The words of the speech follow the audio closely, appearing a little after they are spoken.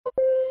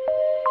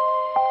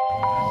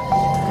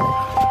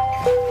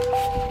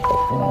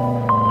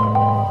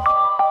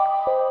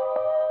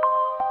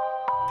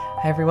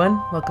Hi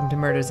everyone, welcome to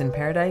Murders in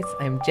Paradise.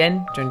 I'm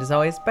Jen, joined as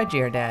always by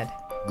GR Dad.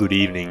 Good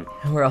evening.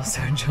 And we're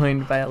also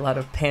joined by a lot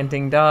of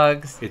panting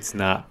dogs. It's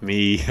not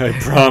me, I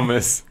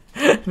promise.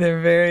 They're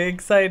very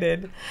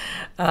excited.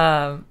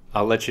 I'll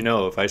let you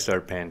know if I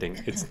start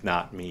panting. It's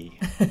not me.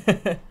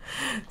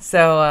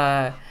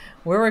 So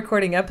we're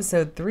recording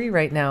episode 3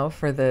 right now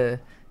for the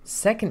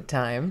second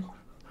time.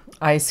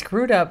 I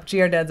screwed up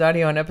GR Dad's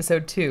audio on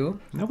episode 2.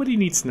 Nobody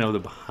needs to know the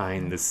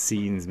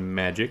behind-the-scenes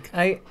magic.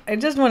 I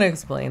just want to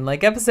explain.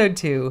 Like episode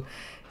 2,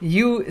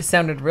 you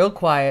sounded real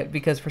quiet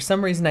because for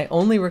some reason I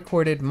only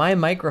recorded my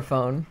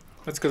microphone.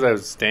 That's because I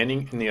was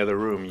standing in the other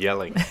room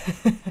yelling.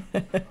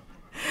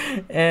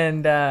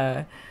 And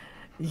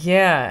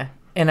yeah,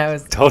 and I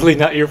was... Totally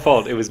not your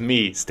fault. It was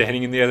me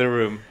standing in the other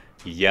room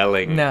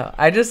yelling. No,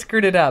 I just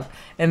screwed it up.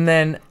 And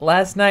then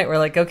last night we're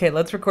like, okay,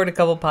 let's record a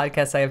couple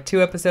podcasts. I have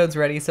 2 episodes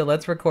ready, so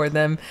let's record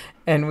them.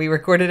 And we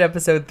recorded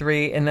episode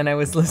 3, and then I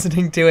was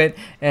listening to it,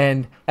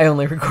 and I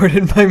only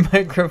recorded my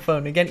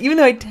microphone again, even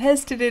though I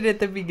tested it at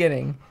the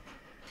beginning.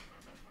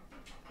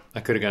 I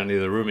could have gone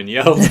into the room and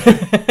yelled.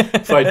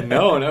 If I'd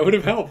known, I would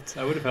have helped.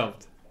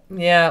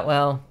 Yeah,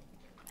 well,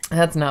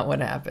 that's not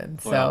what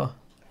happened. Well, so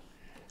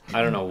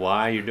I don't know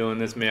why you're doing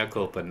this mea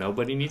culpa.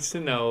 Nobody needs to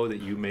know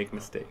that you make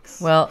mistakes.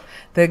 well,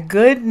 the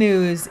good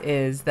news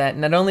is that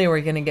not only are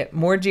we going to get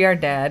more GR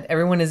Dad,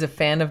 everyone is a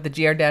fan of the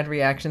GR Dad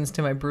reactions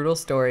to my brutal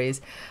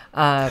stories,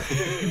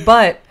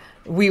 but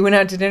we went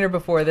out to dinner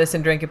before this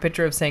and drank a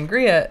pitcher of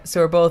sangria,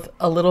 so we're both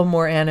a little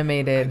more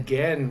animated.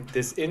 Again,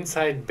 this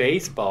inside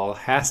baseball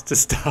has to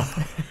stop.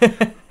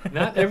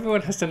 Not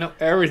everyone has to know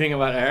everything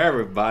about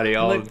everybody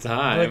all the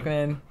time. Look,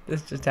 man,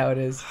 this is just how it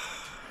is.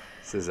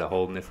 This is a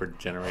whole different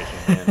generation,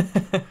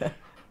 man.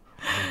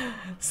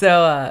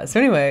 So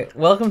anyway,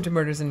 welcome to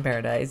Murders in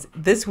Paradise.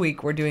 This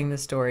week we're doing the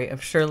story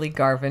of Shirley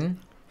Garvin,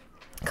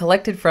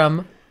 collected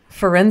from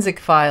Forensic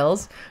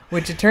Files,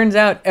 which it turns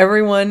out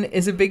everyone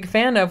is a big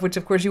fan of, which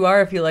of course you are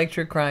if you like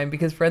true crime,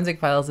 because Forensic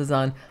Files is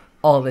on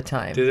all the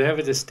time. Does it have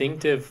a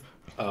distinctive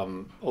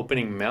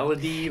opening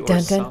melody or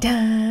Dun, something?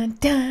 dun,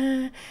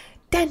 dun,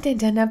 dun, dun,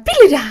 dun, dun,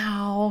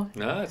 billy-dow.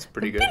 No, that's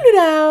pretty good.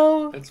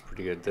 Billy-dow. That's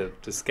pretty good.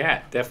 The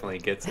scat definitely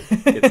gets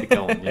it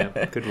going.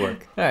 Yeah, good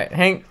work. All right,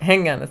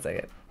 hang on a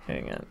second.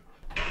 Hang on.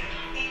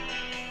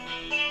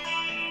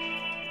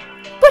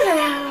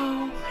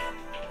 Billy-dow.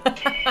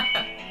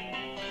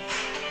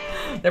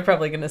 They're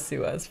probably going to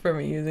sue us for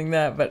me using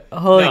that, but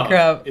holy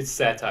crap. It's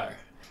satire.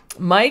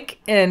 Mike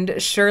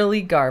and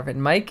Shirley Garvin.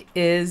 Mike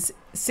is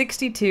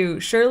 62.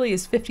 Shirley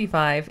is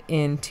 55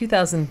 in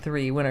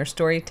 2003 when our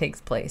story takes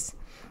place.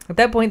 At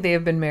that point, they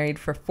have been married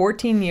for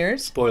 14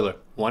 years. Spoiler,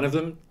 one of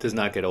them does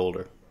not get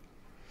older.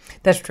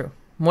 That's true.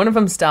 One of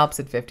them stops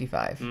at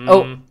 55.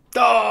 Oh,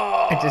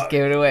 I just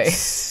gave it away.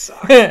 It's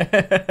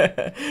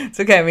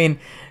okay. I mean,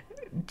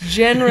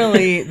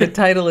 generally, the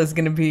title of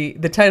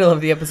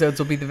the episodes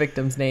will be the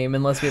victim's name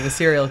unless we have a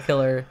serial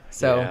killer.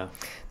 So, Yeah.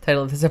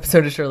 Title of this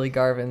episode is Shirley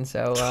Garvin.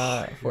 So,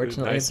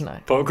 fortunately, Nice it's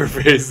not poker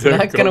face. There,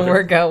 going to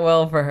work out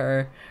well for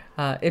her.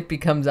 It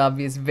becomes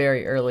obvious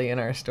very early in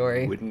our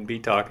story. Wouldn't be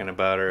talking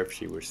about her if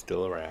she were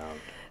still around.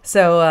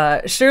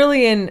 So,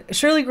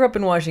 Shirley grew up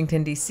in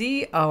Washington,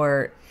 D.C.,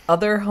 our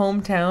other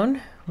hometown.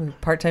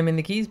 Part-time in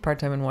the Keys,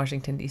 part-time in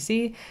Washington,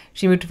 D.C.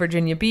 She moved to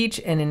Virginia Beach,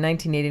 and in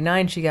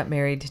 1989, she got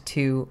married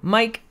to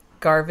Mike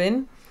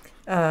Garvin.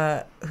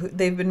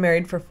 They've been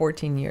married for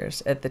 14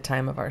 years at the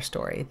time of our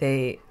story.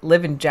 They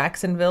live in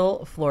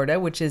Jacksonville, Florida,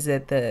 which is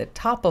at the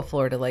top of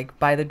Florida, like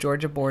by the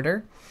Georgia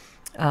border,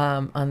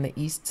 on the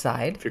east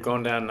side. If you're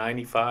going down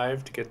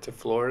 95 to get to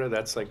Florida,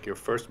 that's like your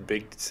first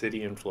big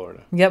city in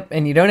Florida. Yep,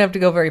 and you don't have to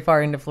go very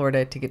far into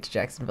Florida to get to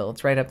Jacksonville.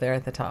 It's right up there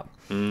at the top.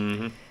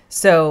 Mm-hmm.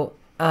 So,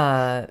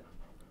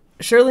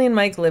 Shirley and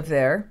Mike live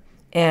there,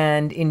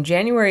 and in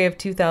January of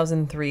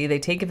 2003, they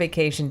take a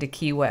vacation to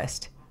Key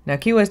West. Now,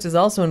 Key West is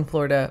also in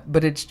Florida,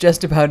 but it's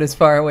just about as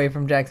far away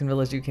from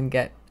Jacksonville as you can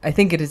get. I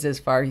think it is as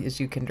far as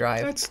you can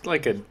drive. That's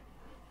like an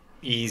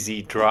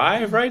easy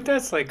drive, right?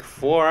 That's like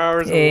 4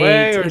 hours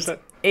away, or It's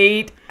something.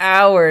 8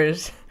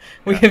 hours.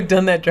 We have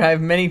done that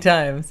drive many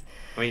times.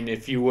 I mean,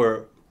 if you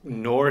were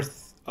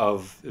north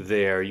of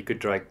there, you could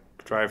drive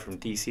from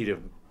D.C.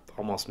 to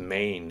almost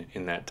Maine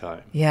in that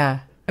time. Yeah.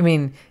 I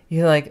mean,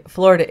 you're like,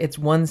 Florida, it's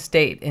one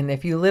state. And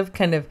if you live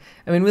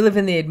we live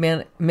in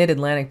the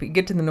mid-Atlantic, but you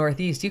get to the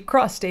Northeast, you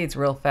cross states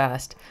real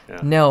fast.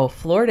 Yeah. No,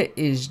 Florida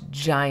is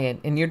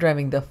giant, and you're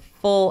driving the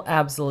full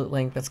absolute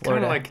length of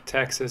Florida. Kind of like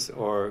Texas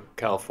or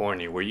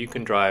California, where you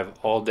can drive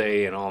all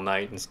day and all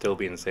night and still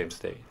be in the same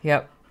state.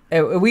 Yep.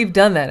 We've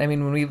done that. I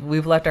mean, when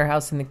we've left our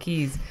house in the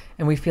Keys,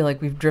 and we feel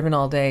like we've driven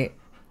all day,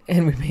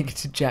 and we make it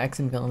to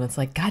Jacksonville, and it's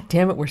like, God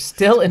damn it, we're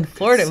still in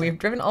Florida. We've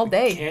driven all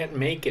day. We can't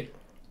make it.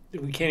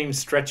 We can't even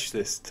stretch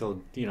this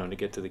till, to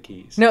get to the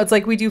Keys. No, it's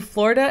like we do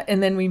Florida,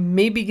 and then we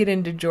maybe get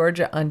into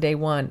Georgia on day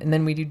 1, and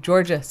then we do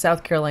Georgia,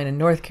 South Carolina,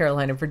 North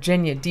Carolina,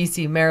 Virginia,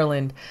 D.C.,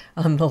 Maryland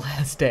on the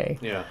last day.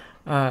 Yeah.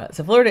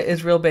 So Florida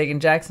is real big,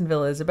 and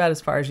Jacksonville is about as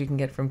far as you can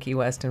get from Key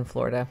West in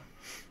Florida.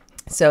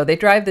 So they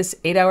drive this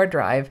 8-hour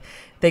drive.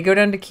 They go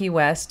down to Key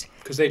West.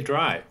 Because they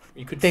drive,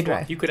 You could They fly.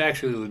 drive. You could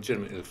actually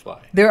legitimately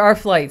fly. There are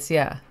flights,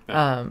 yeah.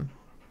 Yeah.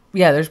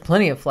 Yeah, there's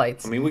plenty of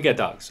flights. I mean, we get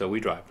dogs, so we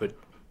drive, but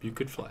you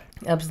could fly.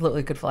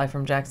 Absolutely could fly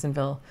from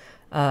Jacksonville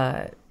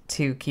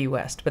to Key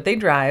West. But they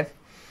drive,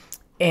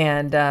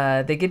 and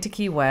they get to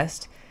Key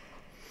West.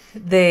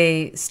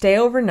 They stay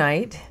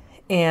overnight,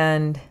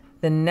 and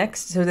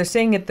so they're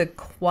staying at the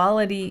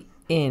Quality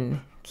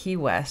Inn, Key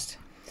West.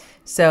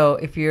 So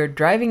if you're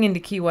driving into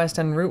Key West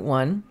on Route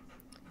 1,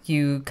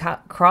 you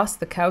cross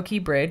the Cow Key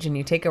Bridge, and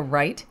you take a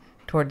right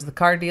towards the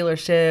car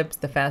dealerships,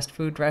 the fast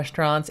food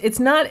restaurants. It's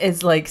not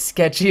as like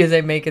sketchy as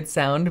I make it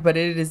sound, but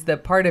it is the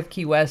part of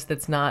Key West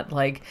that's not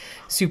like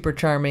super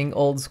charming,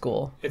 old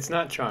school. It's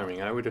not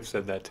charming. I would have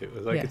said that too.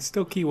 Like Yeah. it's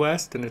still Key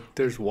West, and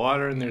there's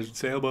water, and there's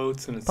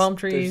sailboats, and it's Palm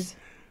trees.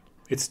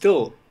 It's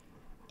still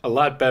a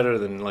lot better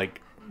than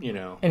like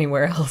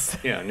Anywhere else.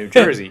 yeah, New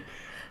Jersey,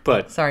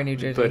 but Sorry, New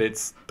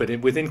Jersey.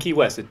 Within Key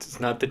West, it's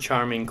not the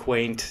charming,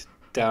 quaint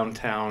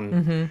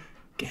downtown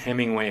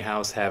Hemingway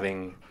house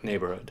having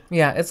neighborhood.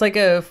 Yeah, it's like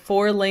a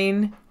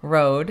 4-lane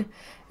road,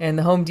 and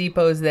the Home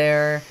Depot's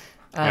there.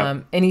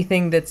 Yep.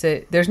 Anything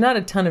there's not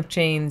a ton of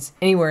chains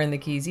anywhere in the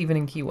Keys, even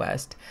in Key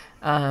West.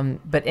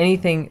 But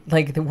anything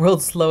like the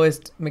world's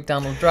slowest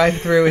McDonald's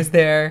drive-through is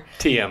there.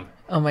 TM.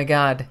 Oh my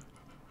God.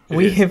 It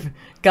We is. have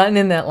gotten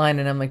in that line,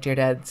 and I'm like, dear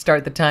Dad,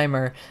 start the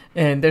timer.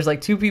 And there's like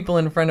 2 people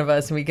in front of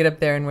us, and we get up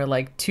there, and we're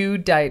like, 2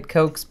 Diet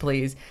Cokes,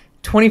 please.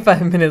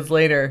 25 minutes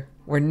later,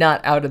 we're not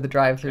out of the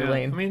drive-through Yeah.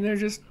 lane. I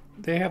mean,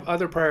 they have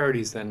other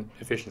priorities than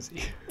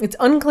efficiency. It's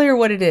unclear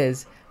what it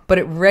is, but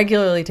it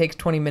regularly takes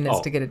 20 minutes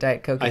to get a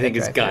Diet Coke. I think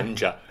it's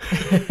ganja.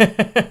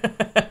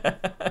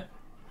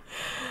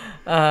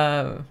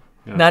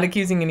 Not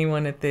accusing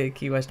anyone at the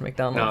Key West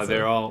McDonald's. No,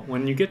 they're all,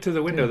 when you get to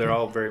the window, they're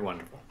all very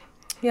wonderful.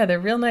 Yeah, they're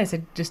real nice.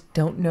 I just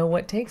don't know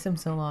what takes them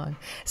so long.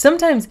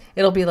 Sometimes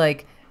I'll be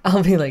like,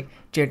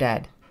 dear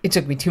Dad, it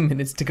took me 2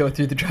 minutes to go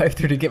through the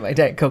drive-thru to get my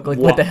Diet Coke. Like,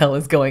 what the hell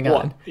is going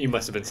on? You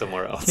must have been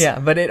somewhere else. Yeah,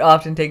 but it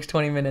often takes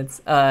 20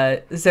 minutes.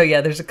 So yeah,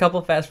 there's a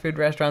couple fast food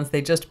restaurants.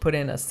 They just put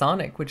in a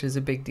Sonic, which is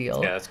a big deal.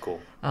 Yeah, that's cool.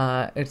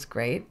 It's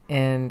great.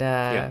 And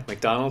Yeah,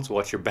 McDonald's,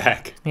 watch your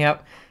back.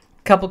 Yep.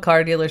 Couple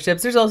car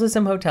dealerships. There's also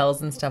some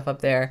hotels and stuff up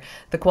there.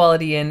 The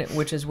Quality Inn,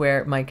 which is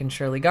where Mike and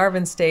Shirley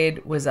Garvin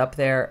stayed, was up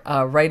there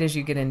right as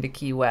you get into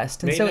Key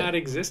West. And May not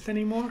exist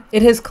anymore?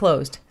 it has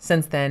closed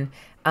since then.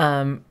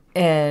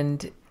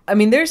 And I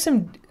mean, there's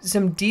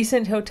some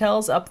decent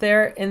hotels up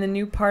there in the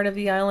new part of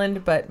the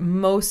island, but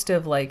most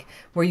of like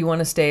where you want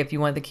to stay if you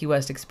want the Key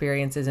West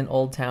experience is in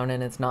Old Town,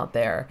 and it's not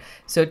there.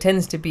 So it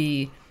tends to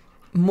be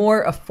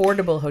more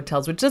affordable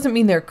hotels, which doesn't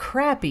mean they're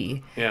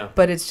crappy. Yeah.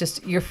 But it's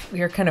just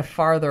you're kind of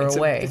farther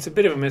away. It's a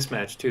bit of a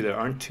mismatch too. There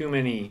aren't too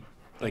many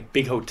like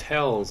big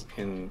hotels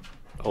in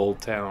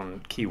Old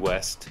Town Key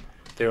West.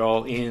 They're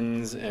all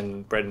inns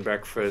and bread and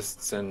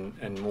breakfasts and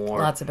more.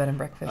 Lots of bed and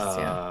breakfasts.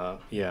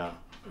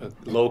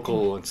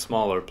 Local and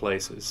smaller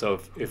places.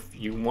 So if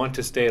you want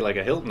to stay like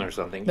a Hilton or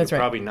something, That's you're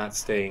right. probably not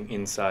staying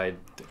inside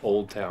the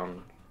Old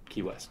Town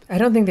Key West. I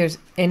don't think there's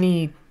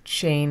any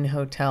chain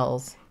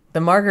hotels. The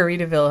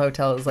Margaritaville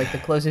Hotel is like the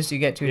closest you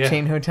get to a Yeah.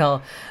 chain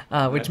hotel,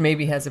 which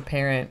maybe has a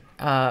parent.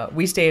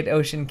 We stay at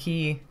Ocean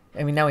Key.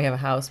 I mean, now we have a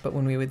house, but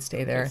when we would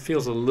stay there, It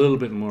feels a little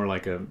bit more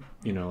like a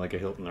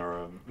Hilton or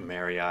a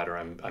Marriott, or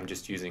I'm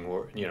just using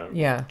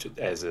Yeah.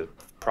 as a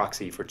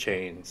proxy for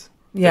chains.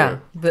 yeah,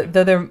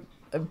 though they're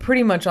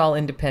pretty much all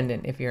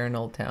independent if you're in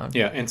Old Town.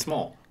 Yeah, and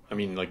small. I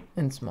mean, like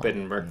And small. bed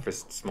and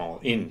breakfast, small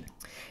inn.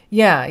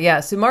 Yeah.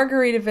 So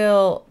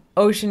Margaritaville,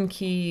 Ocean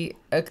Key,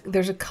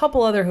 there's a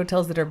couple other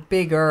hotels that are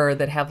bigger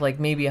that have like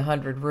maybe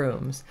 100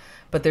 rooms,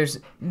 but there's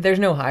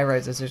no high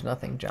rises. There's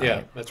nothing giant.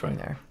 Yeah, that's right. In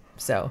there.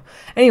 So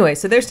anyway,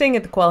 so they're staying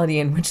at the Quality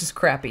Inn, which is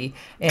crappy,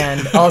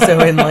 and also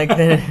in like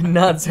the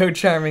not so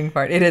charming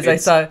part. It is. I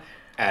It's saw.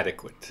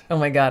 adequate. Oh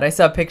my God, I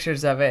saw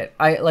pictures of it.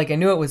 I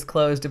knew it was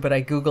closed, but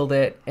I Googled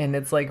it, and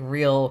it's like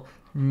real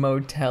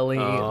motel-y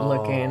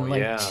looking,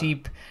 like yeah.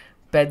 cheap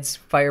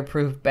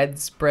fireproof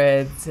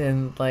bedspreads,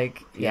 and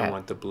like You don't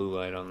want the blue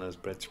light on those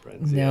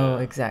bedspreads. No,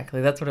 Yeah.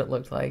 exactly. That's what it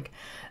looked like.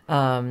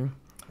 But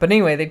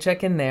anyway, they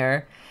check in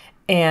there.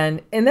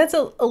 And that's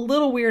a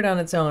little weird on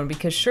its own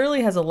because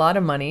Shirley has a lot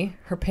of money.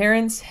 Her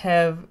parents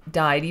have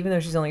died, even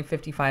though she's only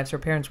 55, so her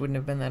parents wouldn't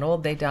have been that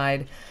old. They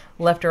died,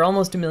 left her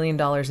almost $1 million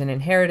in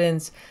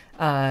inheritance.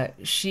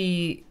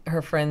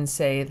 Her friends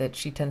say that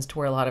she tends to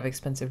wear a lot of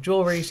expensive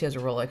jewelry. She has a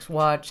Rolex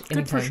watch.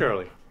 Good for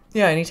Shirley.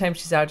 Yeah, anytime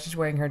she's out, she's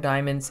wearing her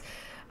diamonds.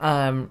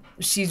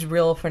 She's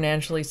real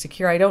financially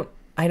secure. I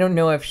don't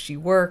know if she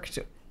worked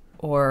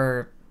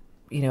or,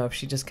 if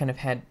she just kind of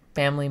had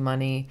family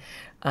money.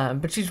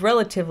 But she's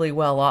relatively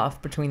well off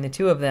between the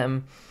two of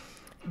them.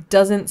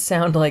 Doesn't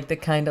sound like the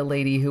kind of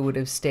lady who would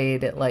have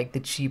stayed at like the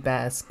cheap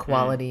ass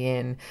Quality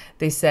Inn.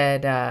 They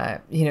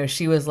said,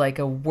 she was like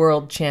a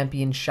world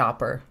champion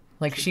shopper.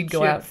 Like she'd go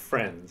she out. had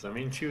friends. I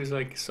mean, she was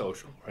like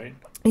social, right?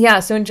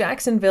 Yeah, so in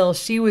Jacksonville,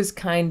 she was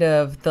kind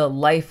of the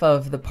life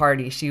of the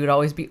party. She would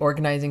always be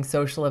organizing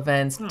social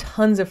events,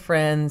 tons of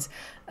friends.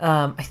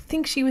 I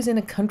think she was in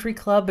a country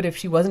club, but if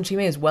she wasn't, she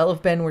may as well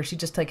have been, where she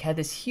just like had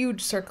this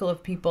huge circle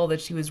of people that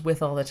she was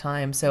with all the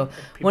time. So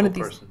one of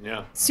these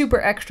super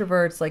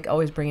extroverts, like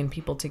always bringing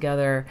people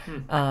together.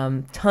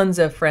 Tons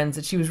of friends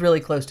that she was really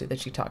close to, that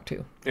she talked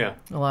to. Yeah,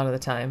 a lot of the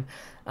time.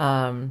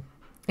 And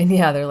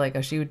yeah, they're like,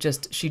 oh,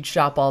 she'd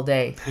shop all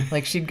day.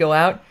 Like she'd go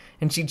out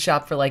and she'd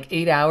shop for like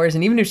 8 hours.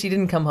 And even if she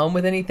didn't come home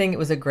with anything, it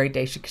was a great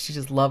day. She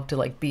just loved to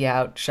like be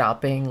out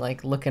shopping,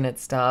 like looking at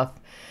stuff.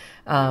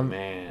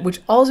 Which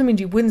also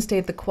means you wouldn't stay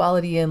at the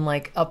Quality Inn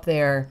like up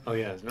there. Oh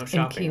yeah, there's no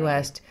shopping in Key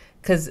West.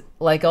 Because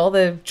like all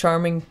the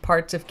charming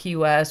parts of Key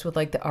West with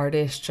like the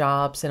artist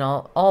shops and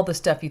all the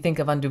stuff you think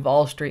of on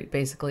Duval Street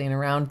basically and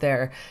around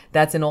there,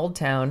 that's in Old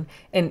Town.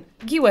 And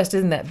Key West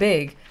isn't that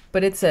big,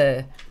 but it's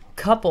a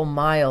couple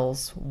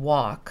miles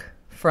walk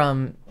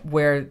from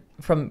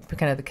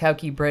kind of the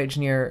Kauke Bridge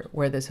near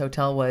where this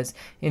hotel was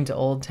into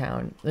Old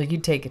Town. Like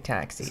you'd take a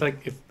taxi. It's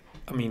like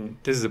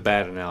this is a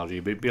bad analogy,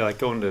 but it'd be like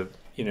going to,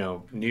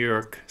 New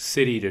York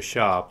City to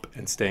shop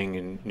and staying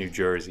in New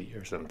Jersey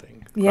or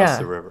something across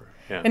the river.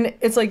 Yeah. And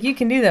it's like you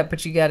can do that,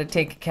 but you got to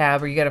take a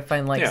cab or you got to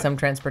find like some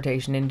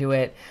transportation into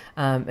it.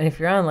 And if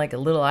you're on like a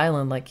little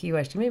island like Key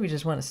West, you maybe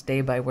just want to stay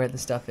by where the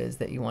stuff is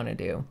that you want to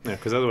do. Yeah,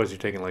 because otherwise you're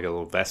taking like a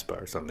little Vespa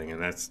or something,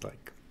 and that's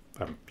like,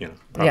 probably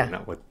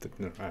not what I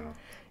don't know.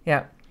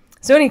 Yeah.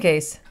 So in any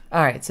case,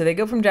 all right. So they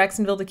go from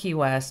Jacksonville to Key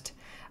West,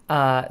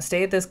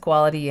 stay at this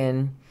Quality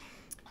Inn.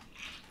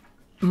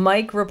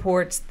 Mike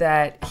reports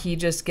that he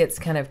just gets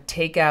kind of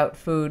takeout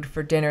food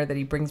for dinner that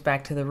he brings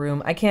back to the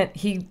room.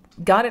 He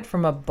got it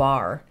from a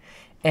bar,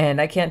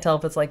 and I can't tell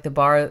if it's like the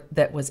bar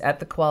that was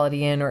at the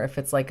Quality Inn or if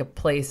it's like a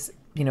place,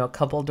 a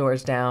couple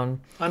doors down.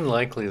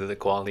 Unlikely that the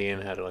Quality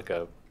Inn had like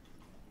a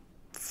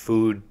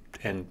food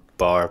and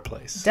bar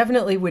place.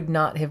 Definitely would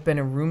not have been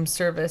a room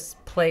service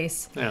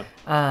place.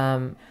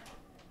 Yeah.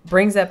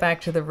 Brings that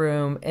back to the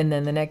room, and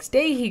then the next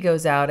day he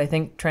goes out, I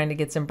think, trying to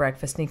get some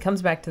breakfast, and he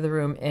comes back to the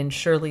room, and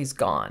Shirley's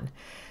gone.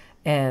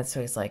 And so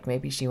he's like,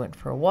 maybe she went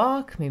for a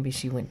walk, maybe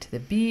she went to the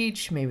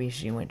beach, maybe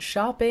she went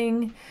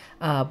shopping,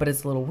 but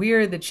it's a little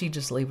weird that she'd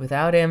just leave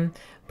without him.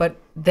 But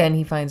then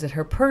he finds that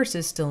her purse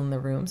is still in the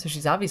room, so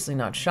she's obviously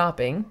not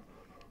shopping.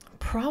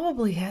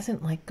 Probably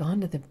hasn't, like, gone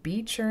to the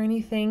beach or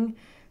anything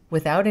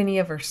without any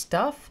of her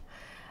stuff.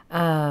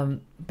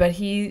 But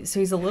he's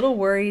a little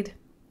worried.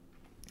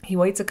 He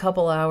waits a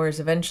couple hours.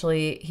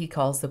 Eventually, he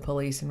calls the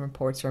police and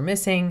reports her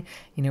missing.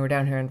 We're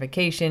down here on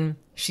vacation.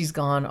 She's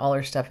gone. All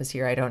her stuff is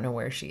here. I don't know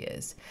where she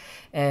is.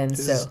 And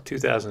this is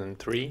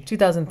 2003?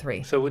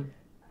 2003. So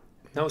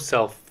no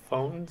cell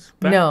phones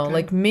back No, then?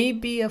 like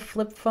maybe a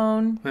flip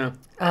phone.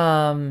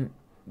 Yeah.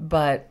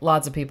 But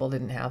lots of people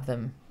didn't have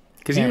them.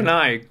 Because you and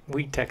I,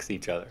 we text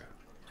each other.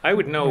 I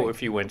would know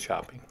if you went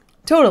shopping.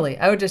 Totally.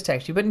 I would just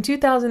text you. But in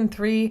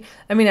 2003,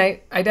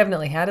 I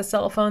definitely had a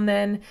cell phone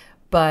then,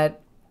 but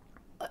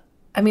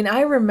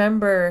I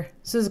remember,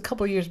 so this was a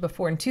couple years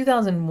before, in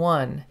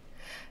 2001,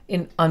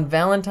 on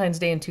Valentine's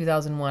Day in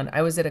 2001,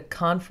 I was at a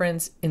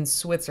conference in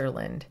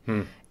Switzerland.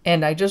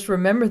 And I just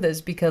remember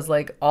this because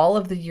like all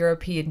of the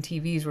European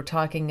TVs were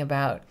talking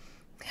about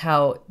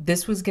how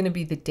this was going to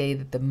be the day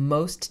that the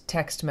most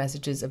text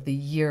messages of the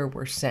year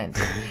were sent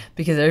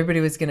because everybody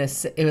was going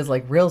to, it was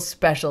like real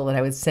special that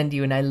I would send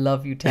you an I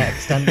love you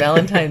text on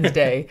Valentine's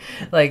Day.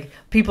 Like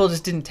people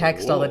just didn't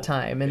text all the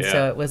time. And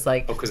so it was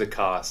like, because of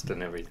cost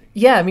and everything.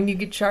 Yeah. You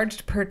get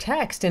charged per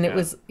text and it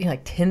was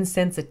like 10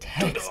 cents a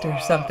text or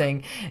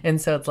something.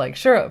 And so it's like,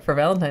 sure, for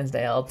Valentine's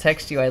Day, I'll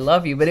text you, I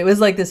love you. But it was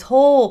like this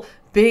whole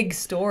big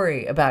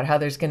story about how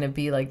there's going to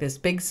be like this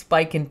big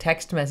spike in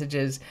text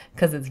messages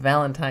because it's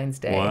Valentine's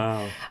Day.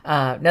 Wow.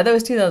 Now that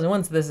was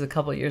 2001, so this is a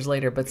couple of years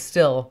later, but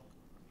still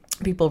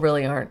people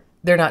really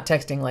they're not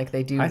texting like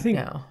they do now. I think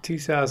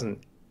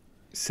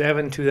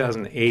 2007,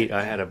 2008,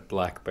 I had a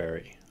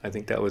BlackBerry. I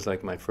think that was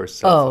like my first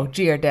cell phone. Oh,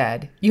 GR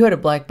Dad. You had a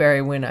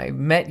BlackBerry when I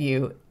met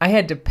you. I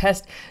had to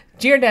pest...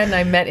 GR Dad and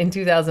I met in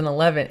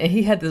 2011, and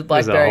he had this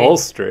BlackBerry. It was a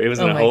holster. It was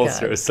in a holster.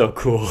 God. It was so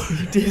cool.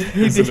 It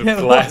was in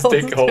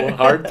a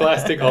hard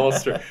plastic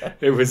holster.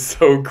 It was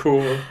so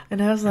cool.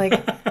 And I was like,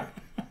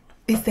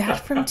 is that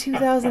from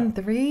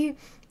 2003?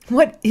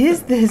 What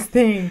is this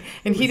thing?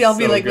 And he'd all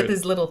be like with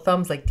his little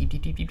thumbs like deep,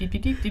 deep, deep, deep, deep,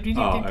 deep, deep, deep, deep,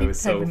 I was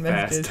so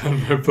fast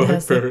on my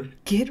BlackBerry.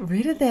 Like, get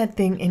rid of that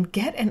thing and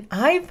get an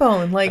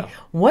iPhone. Like,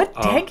 what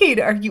decade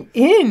are you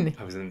in?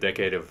 I was in the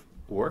decade of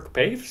work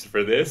pays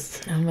for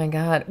this. Oh my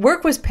God.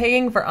 Work was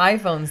paying for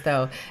iPhones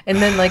though. And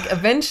then like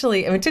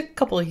eventually, it took a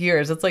couple of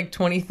years. It's like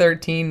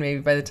 2013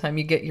 maybe by the time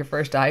you get your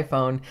first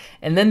iPhone.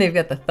 And then they've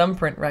got the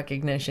thumbprint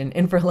recognition.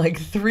 And for like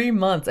 3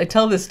 months, I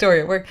tell this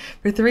story at work,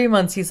 for 3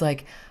 months he's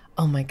like,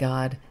 oh my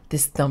God,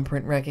 this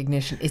thumbprint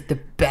recognition is the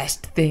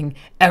best thing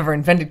ever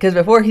invented. Because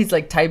before he's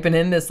like typing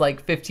in this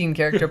like 15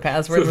 character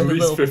password with his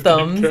little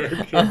thumbs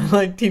on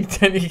like Team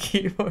Tiny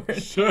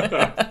keyboard. Shut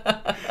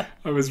up.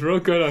 I was real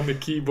good on the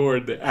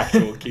keyboard, the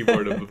actual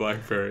keyboard of the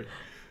BlackBerry.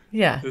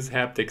 Yeah. This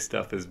haptic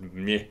stuff is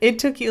meh. It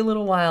took you a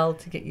little while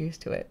to get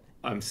used to it.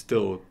 I'm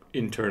still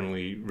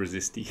internally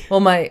resisty. Well,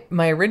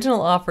 my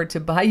original offer to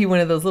buy you one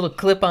of those little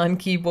clip-on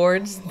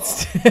keyboards,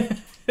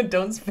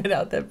 don't spit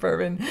out that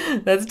bourbon,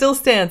 that still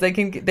stands.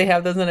 They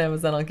have those on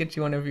Amazon. I'll get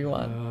you one if you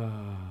want.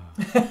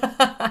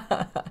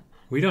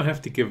 We don't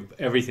have to give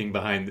everything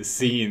behind the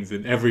scenes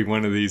in every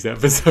one of these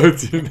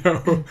episodes, you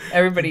know.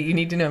 Everybody, you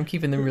need to know I'm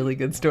keeping the really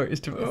good stories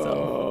to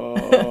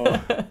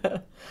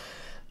myself.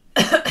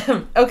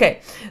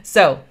 Okay,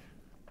 so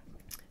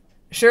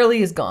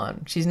Shirley is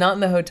gone. She's not in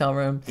the hotel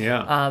room.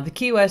 Yeah. The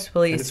Key West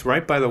police. And it's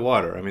right by the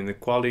water. I mean, the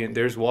quality,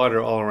 there's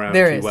water all around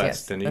There Key is,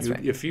 West. yes, And that's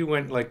right. if you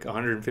went like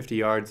 150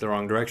 yards the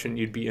wrong direction,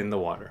 you'd be in the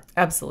water.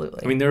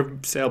 Absolutely. I mean, there are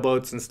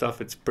sailboats and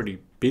stuff. It's pretty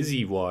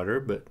busy water,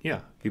 but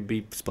yeah, you'd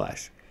be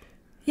splash.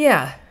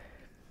 Yeah.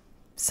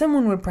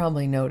 Someone would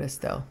probably notice,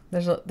 though.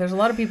 There's a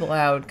lot of people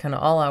out kind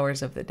of all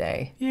hours of the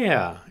day.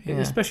 Yeah. Yeah.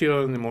 Especially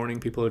early in the morning,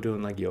 people are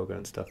doing like yoga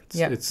and stuff.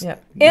 Yeah. Yeah.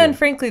 And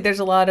frankly, there's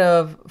a lot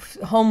of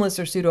homeless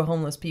or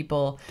pseudo-homeless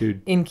people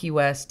in Key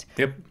West.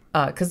 Yep.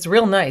 Because it's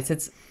real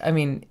nice.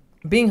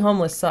 Being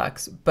homeless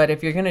sucks, but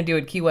if you're going to do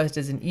it, Key West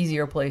is an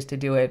easier place to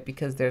do it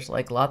because there's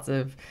like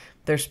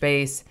there's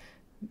space,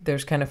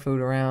 there's kind of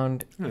food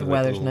around, the like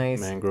weather's little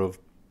nice. Mangrove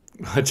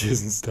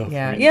hutches and stuff.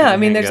 Yeah, right? yeah. I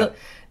mean, Hang out.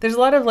 there's a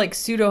lot of like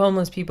pseudo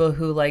homeless people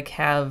who like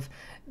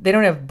they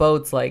don't have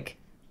boats like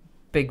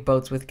big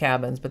boats with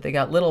cabins, but they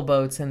got little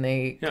boats and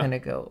they kind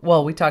of go.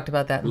 Well, we talked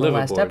about that in the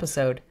last Liveaboards.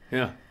 episode.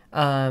 Yeah.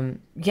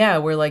 Yeah,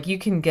 where like you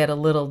can get a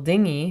little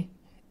dinghy,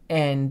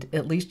 and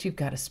at least you've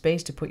got a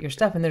space to put your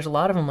stuff. And there's a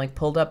lot of them like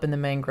pulled up in the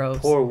mangroves.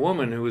 Poor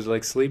woman who was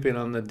like sleeping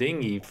on the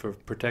dinghy for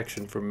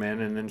protection for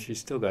men, and then she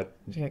still got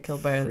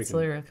killed by a freaking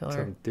serial killer.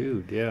 some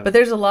dude. Yeah. But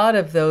there's a lot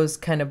of those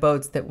kind of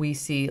boats that we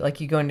see.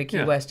 Like you go into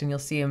Key West and you'll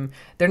see them.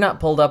 They're not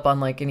pulled up on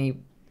like any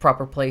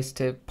proper place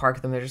to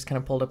park them. They're just kind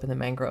of pulled up in the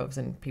mangroves,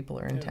 and people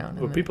are in town.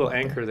 Well, people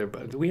anchor their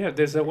boat.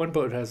 There's that one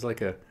boat that has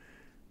like a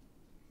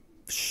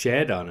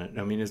shed on it.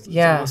 I mean, it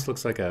almost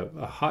looks like a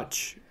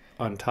hutch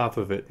on top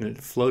of it, and it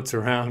floats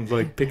around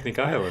like Picnic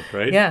Island,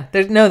 right? Yeah,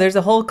 there's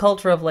a whole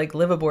culture of like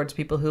liveaboards,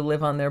 people who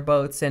live on their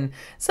boats, and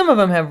some of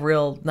them have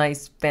real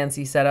nice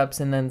fancy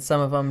setups, and then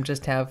some of them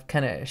just have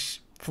kind of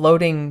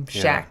floating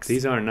shacks.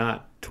 These are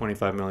not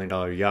 $25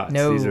 million yachts.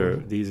 No.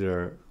 These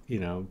are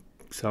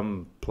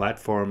some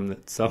platform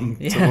that someone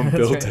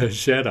built a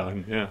shed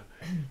on. Yeah.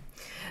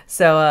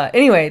 So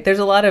anyway, there's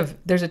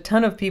a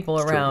ton of people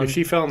It's around. true. If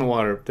she fell in the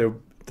water,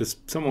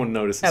 someone would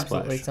notice the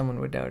Absolutely, splash. someone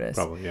would notice.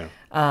 Probably,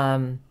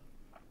 yeah.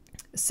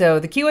 So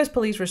the Key West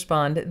police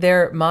respond.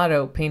 Their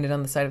motto painted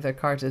on the side of their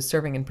cars is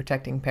 "Serving and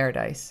Protecting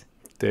Paradise."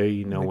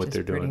 They know what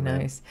they're doing. Pretty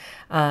nice,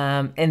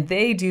 and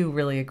they do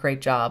really a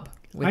great job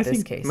with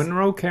this case.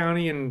 Monroe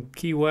County and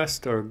Key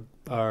West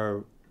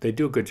they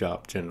do a good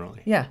job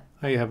generally. Yeah.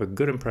 I have a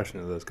good impression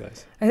of those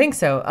guys. I think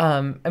so.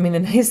 I mean, the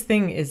nice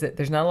thing is that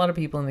there's not a lot of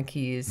people in the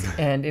Keys.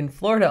 And in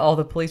Florida, all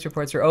the police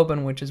reports are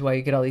open, which is why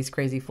you get all these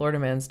crazy Florida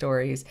man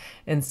stories.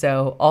 And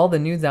so all the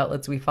news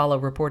outlets we follow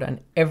report on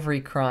every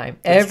crime.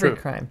 That's every true.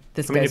 crime.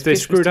 I mean, if they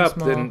screwed up,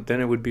 then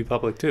it would be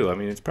public too. I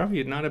mean, it's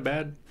probably not a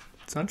bad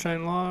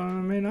sunshine law. It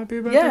may not be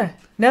a bad thing.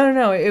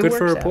 No. It good works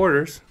for out.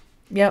 reporters.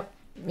 Yep.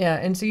 Yeah.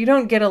 And so you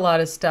don't get a lot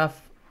of stuff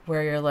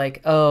where you're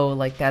like, oh,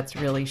 like that's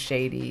really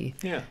shady.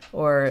 Yeah.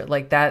 Or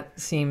like that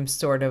seems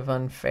sort of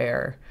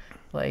unfair.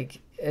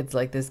 Like it's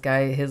like this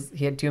guy,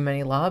 he had too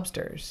many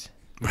lobsters.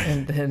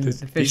 And then the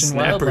Fish and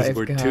Wildlife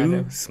were got too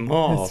him.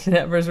 small. The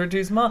snappers were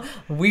too small.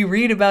 We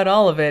read about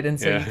all of it, and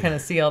so you kind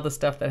of see all the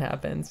stuff that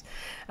happens.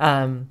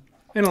 And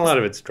a lot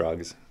of it's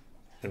drugs.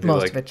 And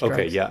Most like, of it's okay,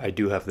 drugs. Yeah, I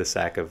do have the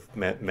sack of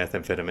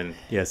methamphetamine.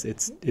 Yes,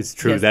 it's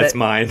true. Yes, that's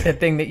mine. That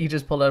thing that you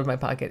just pulled out of my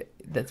pocket,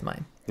 that's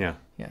mine. Yeah.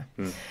 Yeah.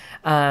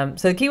 Mm.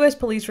 So the Key West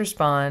police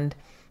respond,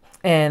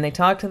 and they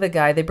talk to the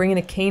guy. They bring in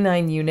a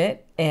canine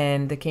unit,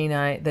 and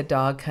the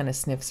dog kind of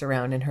sniffs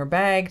around in her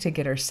bag to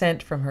get her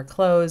scent from her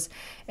clothes,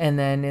 and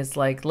then is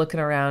like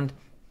looking around,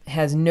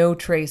 has no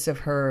trace of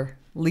her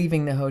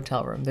leaving the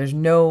hotel room. There's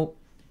no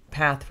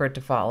path for it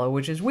to follow,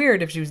 which is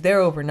weird if she was there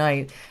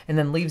overnight and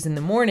then leaves in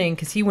the morning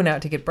because he went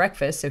out to get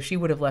breakfast, so she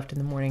would have left in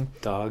the morning.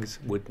 Dogs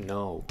would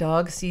know.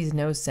 Dog sees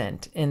no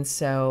scent, and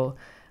so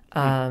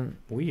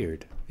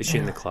Weird. Is she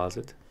in the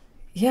closet?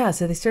 yeah,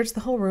 so they search the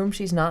whole room.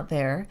 She's not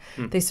there.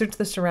 They search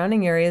the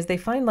surrounding areas. They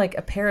find like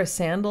a pair of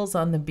sandals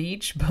on the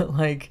beach, but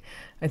like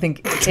I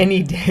think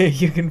any day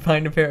you can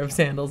find a pair of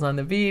sandals on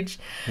the beach.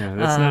 Yeah,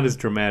 that's not as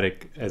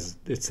dramatic as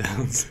it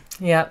sounds.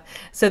 Yeah.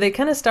 So they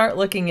kind of start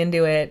looking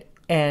into it,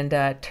 and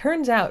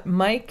turns out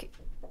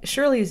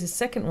Shirley is his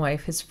second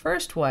wife. His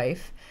first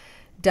wife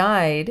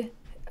died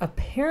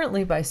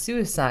apparently by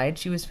suicide.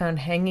 She was found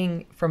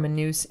hanging from a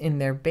noose in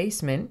their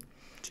basement.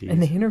 Jeez.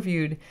 And they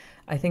interviewed,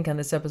 I think on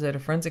this episode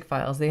of Forensic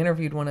Files, they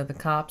interviewed one of the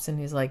cops, and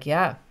he's like,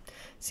 yeah,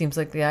 seems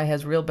like the guy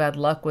has real bad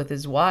luck with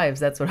his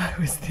wives. That's what I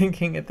was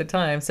thinking at the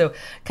time. So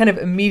kind of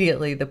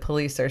immediately the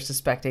police are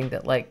suspecting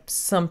that like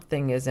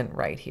something isn't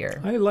right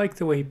here. I like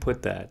the way he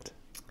put that.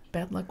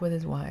 Bad luck with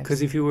his wives.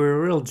 Because if you were a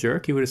real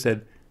jerk, you would have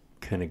said,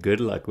 kind of good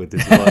luck with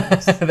his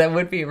wives. That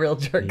would be a real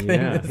jerk thing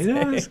to say. Yeah,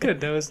 that was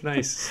good. That was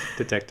nice,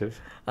 detective.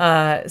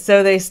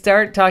 So they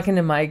start talking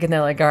to Mike, and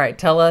they're like, all right,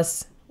 tell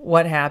us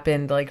what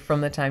happened, like,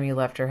 from the time you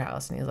left your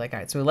house. And he's like, all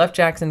right, so we left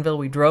Jacksonville.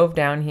 We drove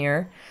down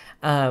here.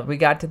 We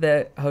got to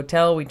the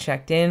hotel. We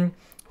checked in.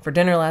 For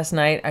dinner last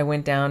night, I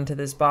went down to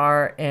this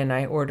bar, and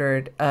I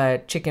ordered a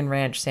chicken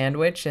ranch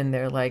sandwich. And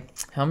they're like,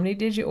 how many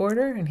did you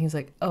order? And he's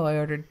like, oh, I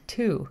ordered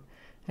 2.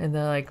 And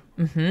they're like,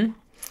 mm-hmm.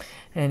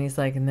 And he's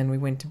like, and then we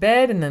went to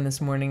bed, and then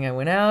this morning I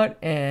went out,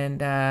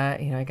 and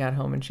I got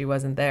home and she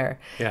wasn't there.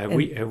 Yeah,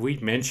 have we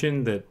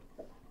mentioned that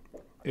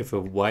if a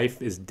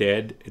wife is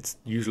dead, it's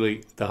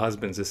usually the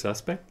husband's a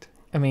suspect?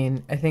 I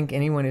mean, I think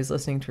anyone who's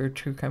listening to a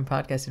true crime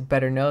podcast had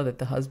better know that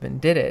the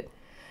husband did it.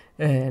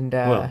 And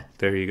well,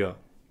 there you go.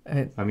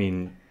 I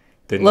mean,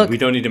 then look, we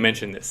don't need to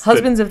mention this.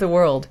 Husbands of the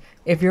world,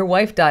 if your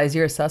wife dies,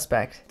 you're a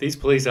suspect. These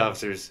police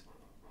officers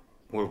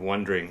were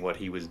wondering what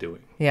he was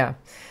doing. Yeah.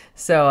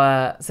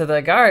 So they're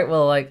like, all right,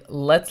 well, like,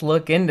 let's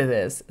look into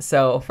this.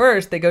 So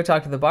first they go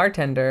talk to the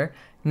bartender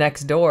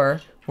next door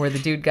where the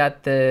dude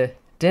got the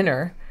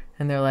dinner,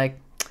 and they're like,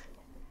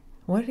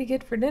 what did he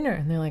get for dinner?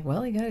 And they're like,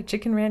 well, he got a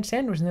chicken ranch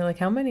sandwich. And they're like,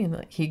 how many? And they're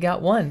like, he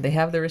got 1. They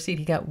have the receipt.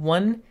 He got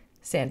 1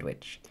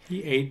 sandwich.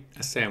 He ate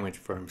a sandwich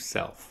for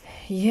himself.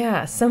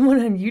 Yeah, someone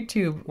on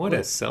YouTube. What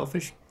a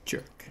selfish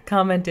jerk.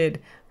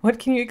 Commented, what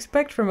can you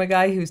expect from a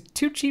guy who's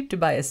too cheap to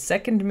buy a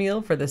second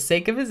meal for the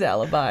sake of his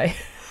alibi?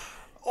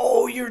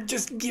 Oh, you're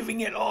just giving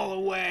it all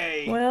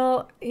away.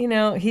 Well,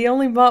 he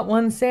only bought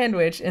 1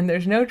 sandwich, and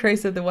there's no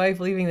trace of the wife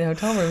leaving the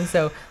hotel room.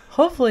 So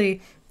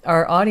hopefully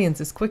our audience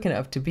is quick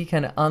enough to be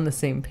kind of on the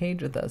same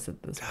page with us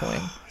at this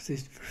point.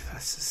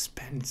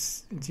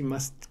 Suspense. You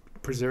must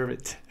preserve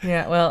it.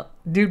 Yeah, well,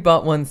 dude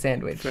bought 1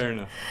 sandwich. Fair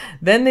enough.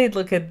 Then they'd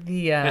look at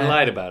the... and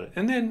lied about it.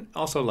 And then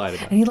also lied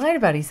about it. And he lied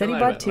about it. He said he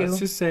bought 2. Let's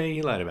just say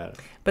he lied about it.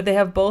 But they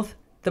have both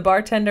the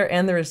bartender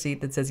and the receipt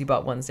that says he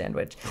bought 1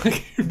 sandwich.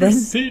 Like,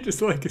 receipt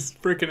is like a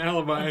freaking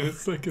alibi, and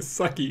it's like a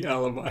sucky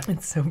alibi.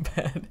 It's so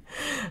bad.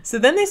 So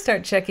then they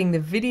start checking the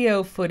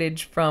video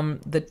footage from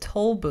the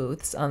toll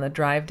booths on the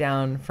drive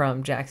down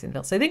from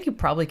Jacksonville. So I think you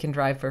probably can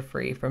drive for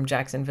free from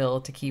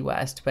Jacksonville to Key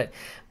West, but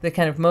the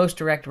kind of most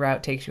direct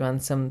route takes you on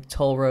some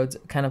toll roads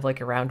kind of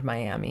like around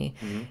Miami.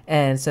 Mm-hmm.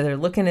 And so they're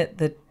looking at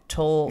the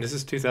toll. This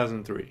is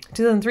 2003.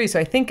 2003. So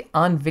I think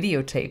on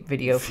videotape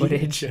video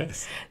footage,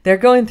 yes. They're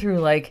going through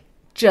like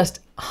just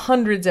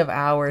hundreds of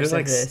hours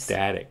They're of this.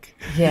 Static.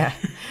 Yeah.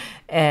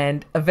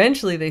 And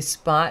eventually they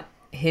spot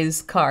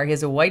his car. He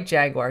has a white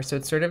Jaguar, so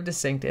it's sort of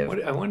distinctive.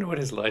 I wonder what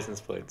his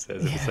license plate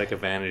says. If it's like a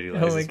vanity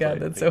license plate. Oh my God,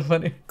 that's so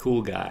funny.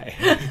 Cool guy.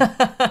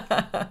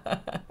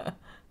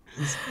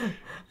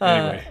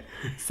 Anyway.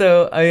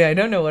 So I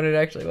don't know what it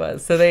actually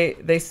was. So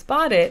they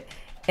spot it,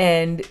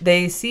 and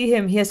they see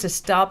him. He has to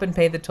stop and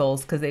pay the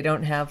tolls because they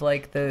don't have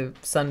like the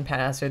Sun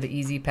Pass or the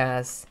Easy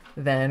Pass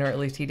then, or at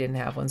least he didn't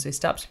have one. So he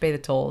stops to pay the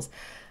tolls,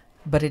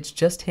 but it's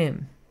just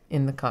him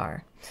in the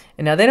car.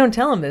 And now they don't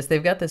tell him this.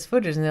 They've got this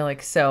footage, and they're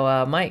like,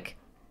 so Mike,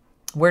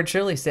 where'd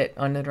Shirley sit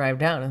on the drive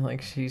down? And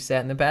like, she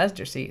sat in the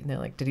passenger seat. And they're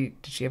like, did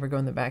she ever go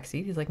in the back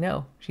seat? He's like,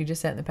 no, she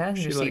just sat in the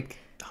passenger seat. Like,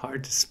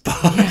 hard to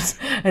spot.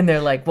 Yeah. And they're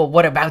like, well,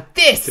 what about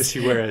this? Does she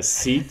wear a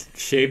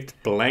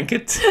seat-shaped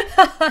blanket?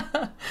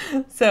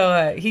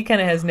 So he kind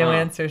of has no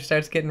answer,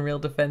 starts getting real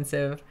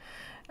defensive,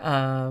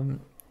 and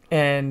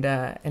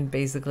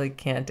basically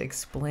can't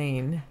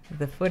explain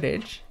the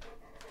footage.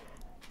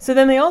 So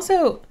then they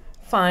also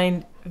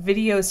find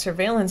video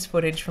surveillance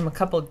footage from a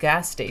couple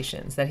gas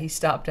stations that he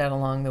stopped at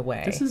along the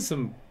way. This is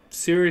some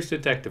serious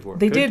detective work.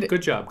 They did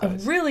good job,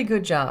 guys. A really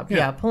good job,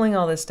 yeah, pulling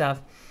all this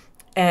stuff.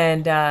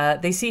 And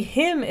they see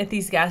him at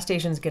these gas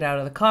stations get out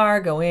of the car,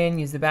 go in,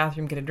 use the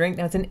bathroom, get a drink.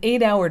 Now, it's an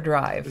 8-hour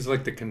drive. It's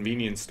like the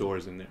convenience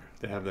stores in there.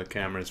 They have the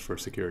cameras for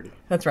security.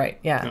 That's right,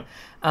 yeah.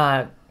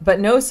 No.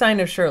 But no sign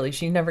of Shirley.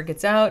 She never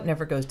gets out,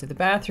 never goes to the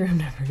bathroom,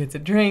 never gets a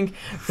drink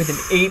with an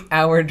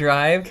 8-hour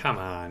drive. Come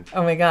on.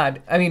 Oh, my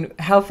God. I mean,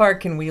 how far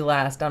can we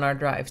last on our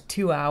drives?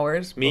 2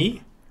 hours?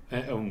 Me?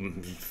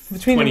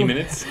 20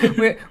 minutes.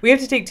 We have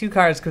to take 2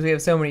 cars because we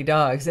have so many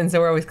dogs. And so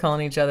we're always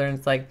calling each other, and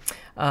it's like,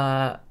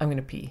 I'm going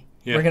to pee.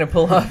 Yeah. We're going to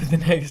pull off at the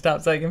next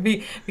stop so I can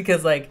pee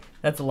because, like,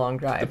 that's a long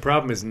drive. The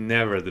problem is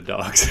never the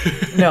dogs.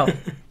 No.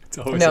 It's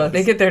always no, us.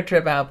 They get their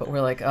trip out, but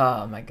we're like,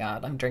 oh, my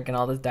God, I'm drinking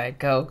all this Diet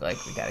Coke. Like,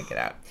 we got to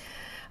get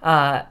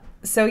out.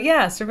 So,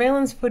 yeah,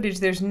 surveillance footage.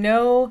 There's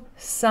no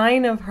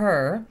sign of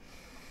her.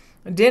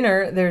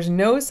 Dinner, there's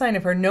no sign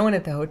of her. No one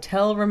at the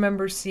hotel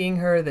remembers seeing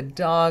her. The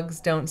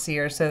dogs don't see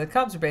her. So the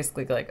cops are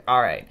basically like,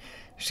 all right,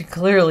 she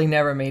clearly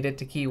never made it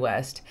to Key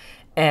West.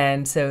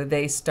 And so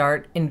they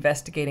start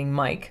investigating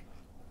Mike.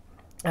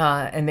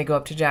 And they go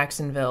up to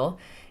Jacksonville.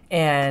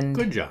 And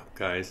good job,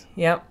 guys.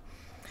 Yep.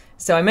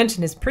 So I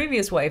mentioned his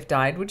previous wife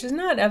died, which is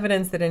not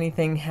evidence that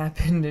anything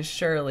happened to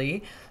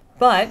Shirley.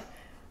 But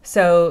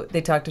so they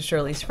talked to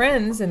Shirley's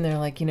friends, and they're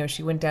like,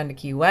 she went down to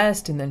Key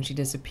West, and then she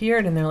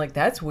disappeared. And they're like,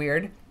 that's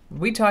weird.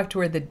 We talked to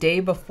her the day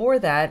before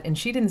that, and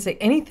she didn't say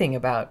anything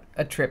about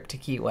a trip to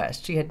Key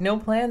West. She had no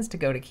plans to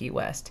go to Key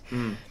West.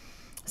 Mm.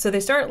 So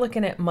they start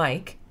looking at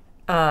Mike.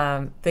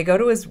 They go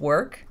to his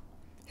work.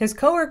 His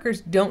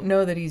coworkers don't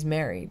know that he's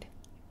married.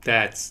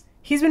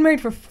 He's been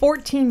married for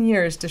 14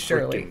 years to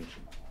Shirley.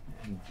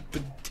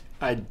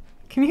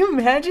 Can you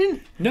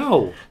imagine?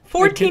 No.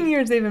 14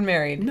 years they've been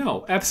married.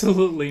 No,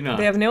 absolutely not.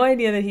 They have no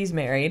idea that he's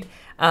married.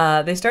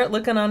 They start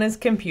looking on his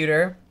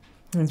computer.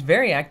 He's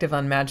very active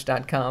on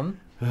Match.com.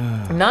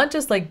 Not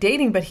just like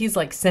dating, but he's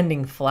like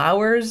sending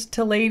flowers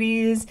to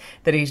ladies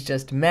that he's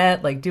just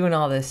met, like doing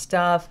all this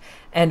stuff,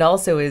 and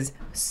also is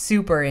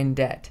super in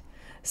debt.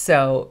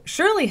 So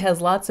Shirley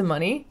has lots of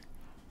money,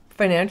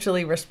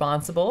 financially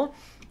responsible,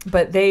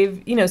 but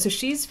they've, so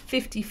she's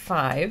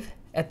 55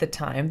 at the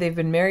time. They've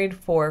been married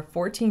for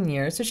 14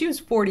 years. So she was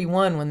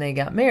 41 when they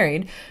got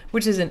married,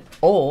 which isn't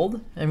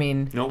old. I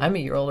mean, nope. I'm a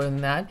year older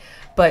than that,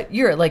 but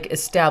you're like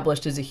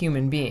established as a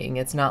human being.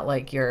 It's not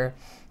like you're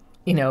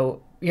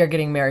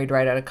getting married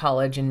right out of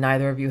college and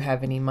neither of you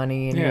have any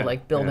money and you're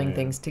like building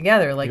things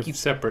together. Like you have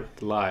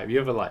separate lives. You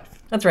have a life.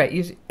 That's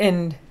right.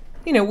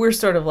 We're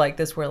sort of like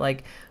this where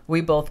like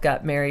we both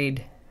got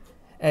married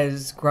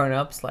as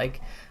grown-ups.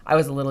 Like I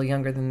was a little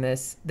younger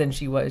than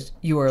she was.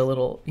 You were a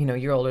little,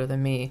 you're older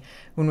than me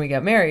when we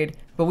got married,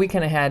 but we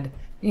kind of had,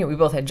 we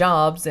both had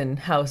jobs and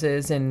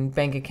houses and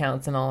bank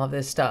accounts and all of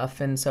this stuff.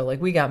 And so like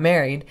we got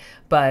married,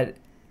 but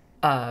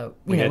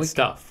we had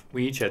stuff.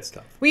 We each had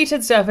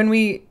stuff. And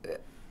we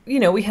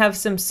have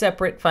some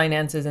separate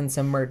finances and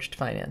some merged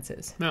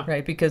finances,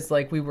 right? Because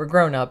like we were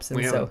grown-ups, and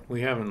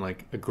we haven't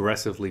like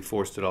aggressively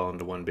forced it all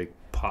into one big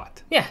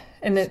pot. Yeah,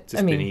 and it's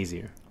just been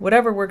easier.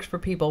 Whatever works for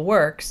people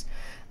works.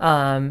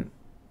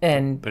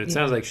 But it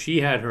sounds like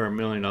she had her $1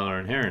 million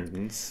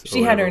inheritance.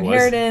 She had her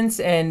inheritance,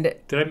 and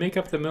did I make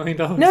up the $1 million?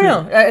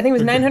 No. I think it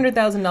was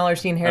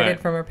 $900,000 she inherited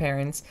from her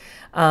parents,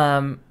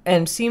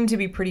 and seemed to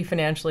be pretty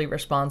financially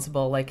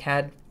responsible. Like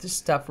had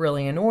stuff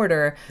really in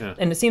order,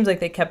 and it seems like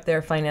they kept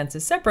their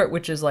finances separate,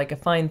 which is like a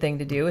fine thing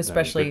to do,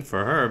 especially good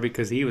for her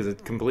because he was a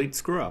complete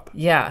screw up.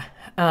 Yeah,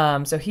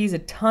 so he's a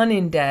ton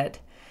in debt,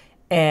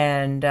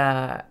 and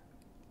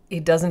he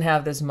doesn't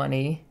have this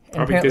money.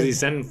 Probably because he's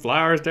sending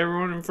flowers to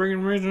everyone in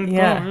friggin' reason.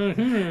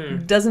 Yeah.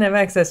 Doesn't have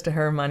access to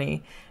her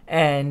money.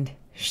 And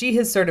she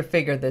has sort of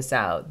figured this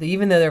out.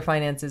 Even though their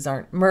finances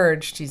aren't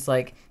merged, she's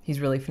like, he's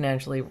really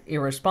financially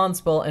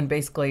irresponsible. And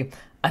basically,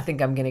 I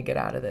think I'm going to get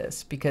out of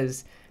this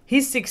because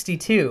he's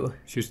 62.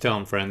 She was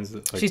telling friends.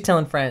 She's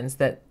telling friends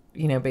that,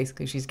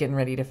 basically she's getting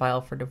ready to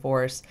file for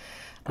divorce.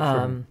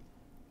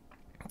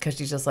 Because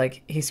she's just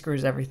like, he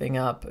screws everything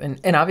up.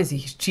 And obviously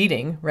he's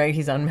cheating, right?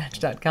 He's on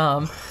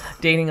Match.com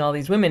dating all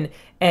these women.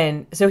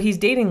 And so he's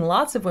dating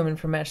lots of women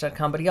from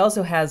Match.com, but he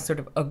also has sort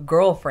of a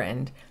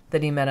girlfriend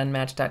that he met on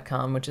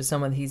Match.com, which is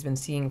someone he's been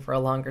seeing for a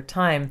longer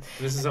time.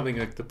 This is something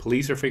like the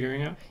police are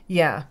figuring out?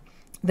 Yeah.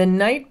 The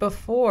night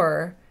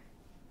before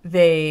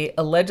they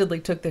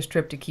allegedly took this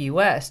trip to Key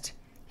West,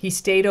 he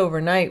stayed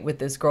overnight with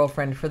this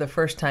girlfriend for the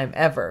first time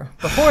ever.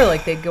 Before,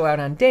 like, they'd go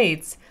out on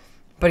dates.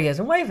 But he has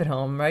a wife at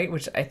home, right?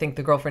 Which I think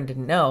the girlfriend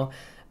didn't know.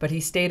 But he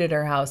stayed at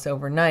her house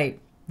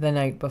overnight the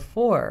night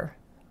before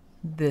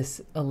this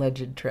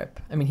alleged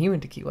trip. I mean, he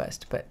went to Key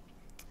West, but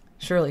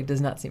Shirley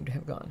does not seem to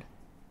have gone.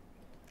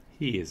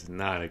 He is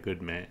not a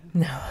good man.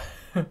 No.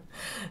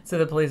 So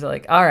the police are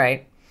like, all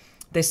right.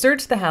 They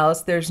search the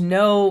house. There's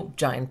no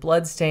giant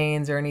blood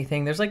stains or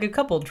anything. There's like a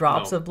couple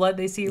drops of blood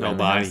they see around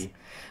the house.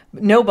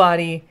 No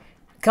body.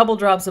 Couple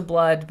drops of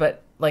blood,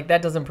 but like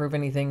that doesn't prove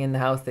anything in the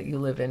house that you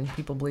live in.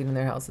 People bleed in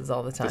their houses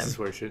all the time. This is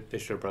where they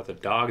should have brought the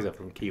dogs up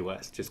from Key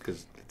West, just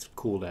because it's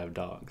cool to have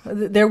dogs.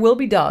 There will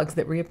be dogs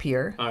that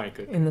reappear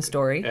in the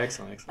story.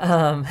 Excellent.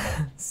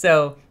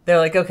 So they're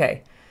like,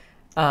 okay,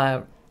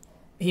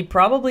 he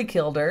probably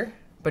killed her,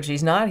 but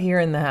she's not here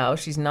in the house.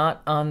 She's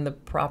not on the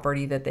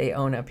property that they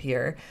own up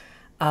here.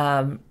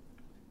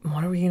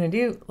 What are we going to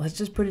do? Let's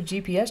just put a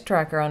GPS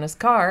tracker on his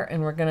car,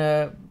 and we're going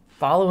to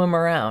follow him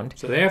around.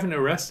 So they haven't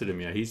arrested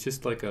him yet. He's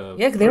just like a...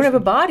 Yeah, because they don't have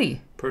a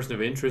body. Person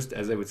of interest,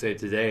 as they would say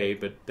today,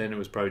 but then it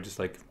was probably just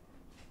like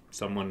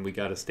someone we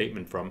got a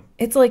statement from.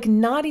 It's like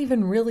not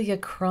even really a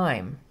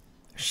crime.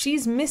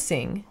 She's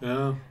missing,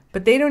 Oh.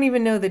 but they don't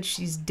even know that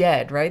she's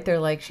dead, right? They're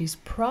like, she's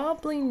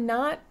probably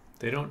not...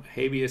 They don't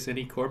habeas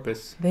any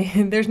corpus.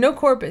 There's no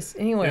corpus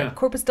anywhere. Yeah.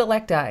 Corpus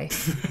delecti,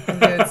 as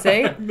they would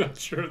say. I'm not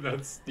sure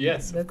that's...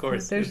 Yes, of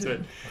course. That's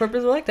right.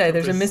 Corpus delecti.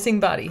 There's a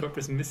missing body.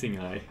 Corpus missing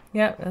eye.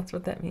 Yeah, that's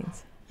what that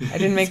means. I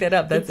didn't make that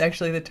up. That's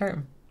actually the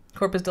term.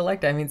 Corpus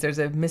delecti means there's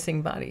a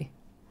missing body.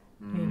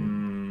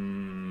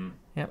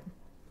 Yep.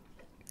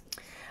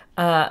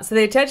 So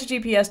they attach a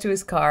GPS to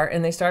his car,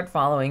 and they start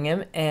following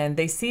him, and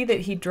they see that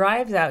he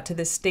drives out to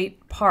this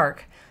state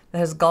park that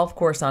has a golf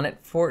course on it,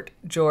 Fort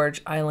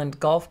George Island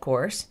Golf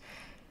Course.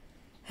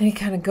 And he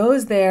kind of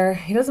goes there.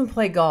 He doesn't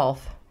play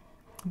golf,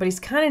 but he's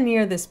kind of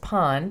near this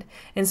pond.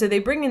 And so they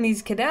bring in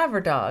these cadaver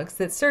dogs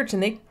that search,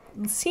 and they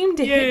seem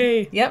to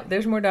hit... Yep,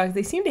 there's more dogs.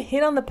 They seem to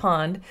hit on the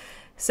pond.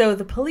 So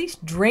the police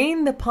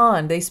drain the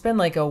pond. They spend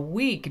like a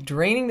week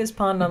draining this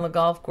pond on the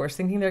golf course,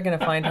 thinking they're going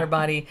to find her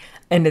body,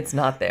 and it's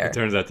not there. It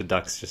turns out the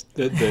dogs just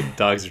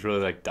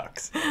really like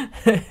ducks.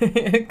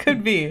 It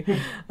could be.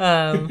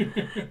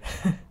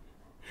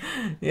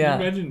 Yeah.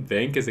 Can you imagine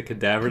Bank as a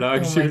cadaver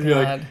dog? Oh She my would be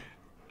like, God.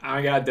 oh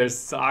my God, there's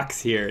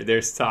socks here.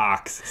 There's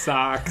socks,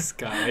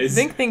 guys.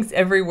 Vink thinks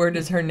every word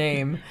is her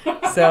name.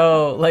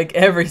 So, like,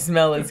 every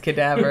smell is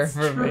cadaver That's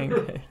for true.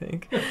 Vink, I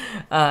think.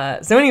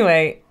 So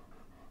anyway,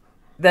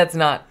 that's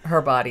not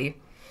her body.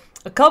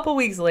 A couple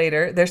weeks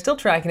later, they're still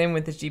tracking him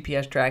with his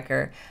GPS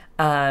tracker.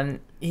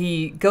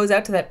 He goes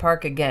out to that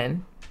park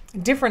again,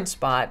 different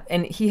spot,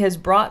 and he has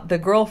brought the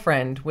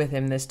girlfriend with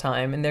him this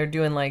time, and they're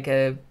doing like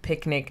a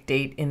picnic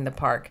date in the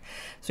park.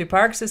 So he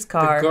parks his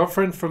car. The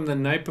girlfriend from the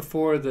night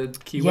before the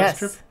Key West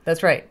trip? Yes,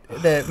 that's right.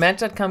 The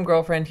Match.com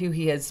girlfriend who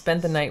he has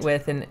spent the night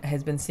with and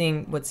has been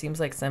seeing what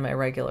seems like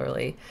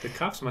semi-regularly. The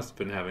cops must have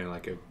been having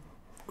like a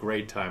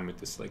great time with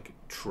this like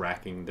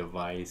tracking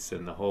device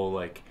and the whole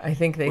like I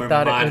think they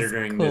thought it was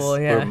cool.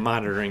 We're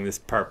monitoring this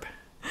perp.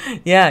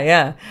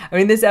 Yeah. I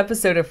mean, this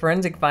episode of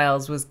Forensic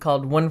Files was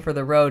called One for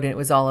the Road, and it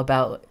was all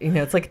about,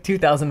 it's like a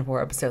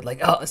 2004 episode, like,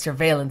 oh,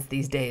 surveillance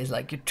these days,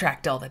 like, you're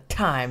tracked all the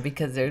time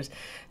because there's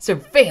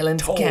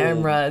surveillance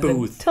cameras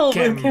and toll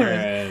booth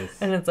cameras.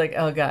 And it's like,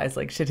 oh, guys,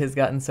 like, shit has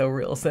gotten so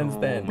real since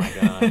then. Oh, my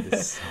God,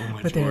 it's so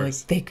much But they're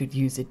worse. like, they could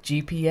use a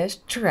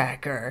GPS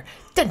tracker.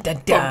 Dun,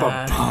 dun,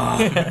 dun.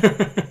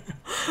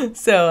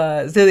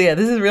 So yeah,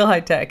 this is real high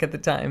tech at the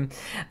time.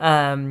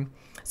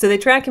 So they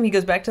track him. He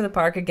goes back to the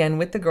park again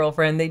with the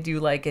girlfriend. They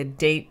do like a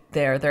date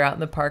there. They're out in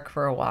the park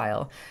for a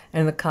while.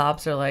 And the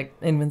cops are like,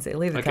 and once they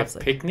leave, the Like cops a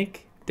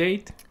picnic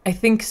date? I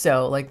think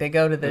so. Like they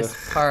go to this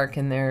park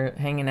and they're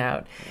hanging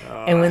out.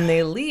 And when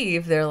they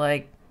leave, they're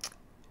like,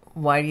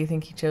 why do you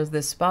think he chose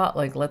this spot?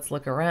 Like, let's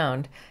look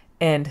around.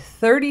 And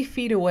 30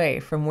 feet away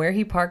from where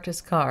he parked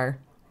his car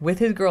with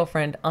his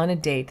girlfriend on a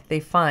date, they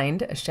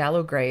find a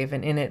shallow grave.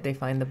 And in it, they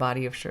find the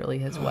body of Shirley,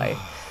 his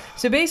wife.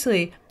 So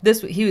basically,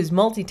 he was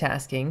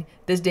multitasking.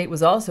 This date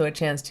was also a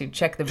chance to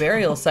check the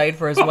burial site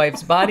for his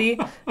wife's body.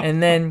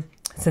 And then,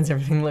 since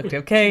everything looked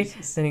okay,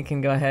 then he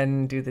can go ahead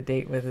and do the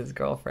date with his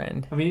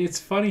girlfriend. I mean, it's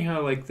funny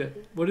how, like,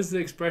 what is the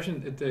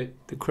expression?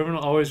 The criminal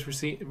always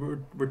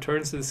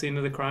returns to the scene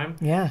of the crime?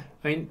 Yeah.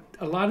 I mean,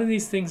 a lot of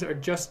these things are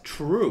just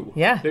true.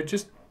 Yeah. They're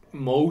just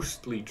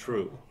mostly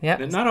true. Yeah.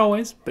 Not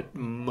always, but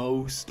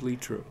mostly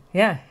true.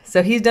 Yeah.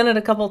 So he's done it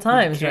a couple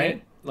times, You can't,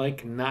 right?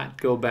 like,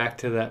 not go back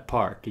to that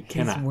park. You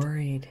cannot.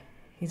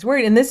 He's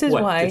worried. And this is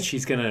why... That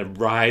she's going to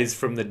rise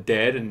from the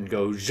dead and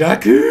go,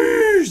 Jacques!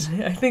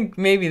 I think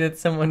maybe that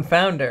someone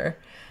found her.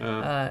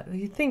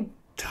 You'd think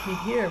you'd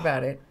hear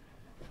about it.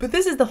 But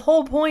this is the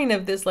whole point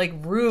of this, like,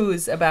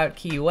 ruse about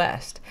Key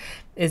West,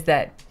 is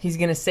that he's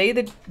going to say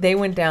that they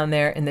went down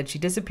there and that she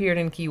disappeared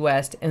in Key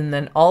West, and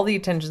then all the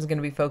attention is going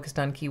to be focused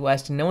on Key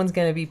West, and no one's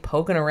going to be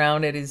poking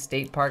around at his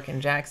state park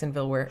in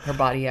Jacksonville where her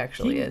body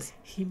actually is.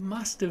 He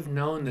must have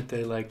known that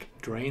they, like,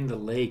 drained the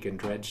lake and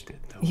dredged it,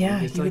 though.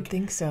 Yeah, you would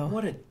think so.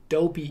 What a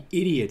dopey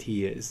idiot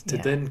he is to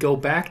then go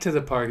back to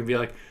the park and be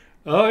like,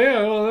 oh,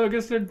 yeah, well, I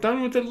guess they're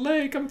done with the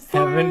lake. I'm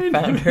fine. Haven't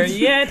found her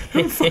yet.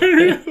 I'm fine.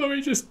 Let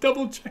me just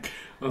double check.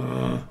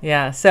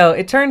 Yeah, so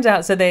it turns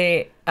out, so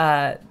they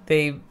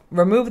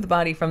remove the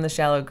body from the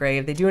shallow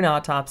grave. They do an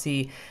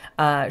autopsy.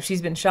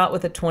 She's been shot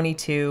with a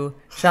 .22,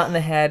 shot in the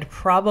head,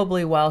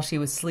 probably while she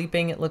was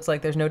sleeping. It looks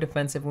like there's no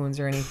defensive wounds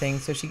or anything.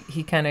 So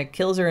he kind of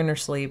kills her in her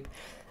sleep,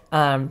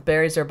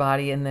 buries her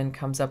body, and then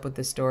comes up with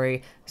this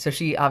story. So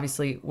she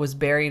obviously was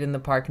buried in the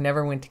park,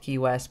 never went to Key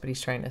West, but he's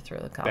trying to throw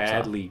the cops off.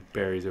 Badly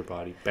buries her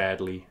body.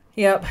 Badly.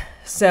 Yep.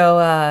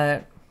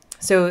 So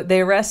they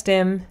arrest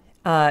him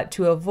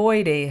to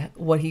avoid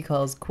what he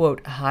calls,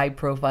 quote,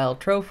 high-profile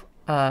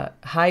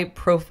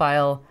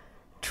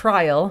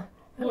trial.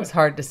 That was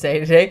hard to say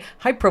today.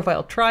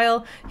 High-profile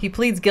trial. He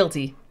pleads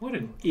guilty. What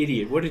an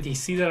idiot. What, did he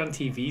see that on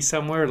TV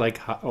somewhere? Like,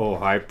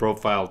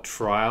 high-profile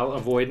trial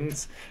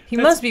avoidance? He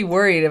must be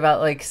worried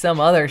about, like, some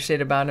other shit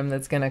about him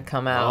that's going to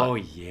come out. Oh,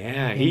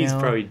 yeah. He's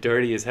probably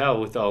dirty as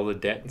hell with all the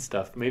debt and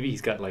stuff. Maybe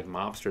he's got, like,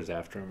 mobsters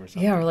after him or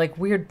something. Yeah, or, like,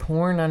 weird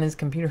porn on his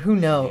computer. Who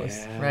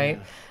knows,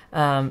 right?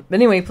 But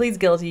anyway, he pleads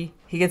guilty.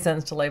 He gets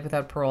sentenced to life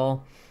without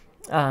parole.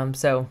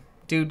 So,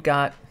 dude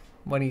got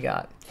what he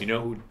got. You know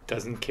who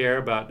doesn't care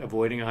about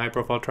avoiding a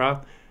high-profile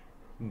trial?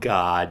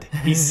 God.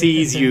 He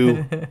sees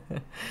you.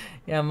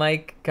 Yeah,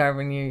 Mike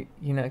Garvin,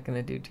 you're not going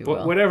to do too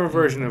well. Whatever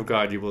version of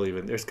God you believe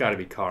in, there's got to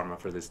be karma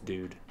for this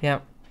dude.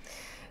 Yep.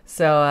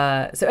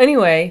 So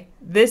anyway,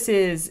 this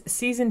is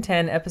season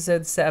 10,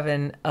 episode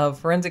 7 of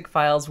Forensic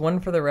Files,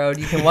 One for the Road.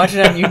 You can watch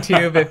it on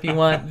YouTube if you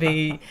want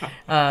the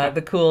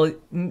cool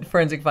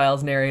Forensic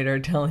Files narrator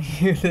telling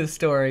you the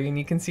story, and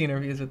you can see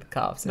interviews with the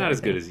cops. Not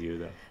as good as you,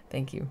 though.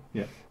 Thank you.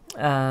 Yeah.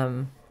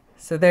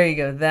 So there you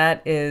go.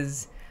 That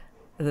is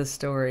the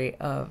story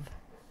of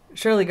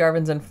Shirley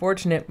Garvin's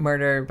unfortunate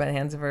murder by the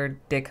hands of her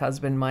dick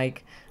husband,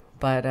 Mike.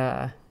 But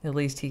at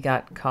least he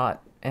got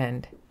caught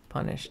and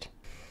punished.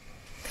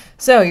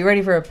 So, you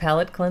ready for a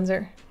palate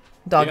cleanser?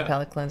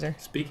 Palate cleanser?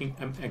 Speaking,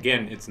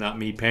 again, it's not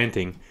me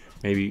panting.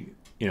 Maybe,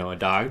 a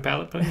dog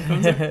palate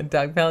cleanser?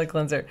 Dog palate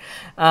cleanser.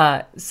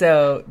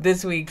 So,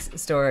 this week's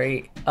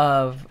story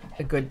of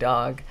a good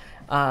dog.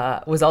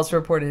 was also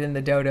reported in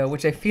the Dodo,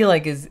 which I feel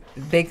like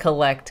they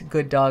collect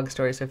good dog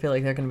stories. So I feel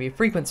like they're going to be a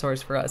frequent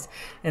source for us.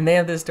 And they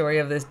have this story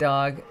of this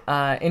dog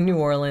in New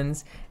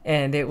Orleans,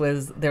 and there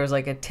was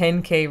like a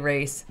 10K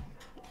race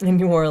in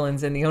New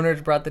Orleans, and the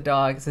owners brought the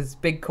dog. It's this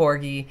big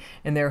corgi,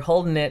 and they're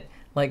holding it,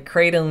 like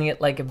cradling it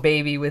like a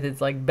baby with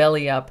its like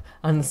belly up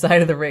on the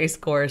side of the race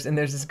course. And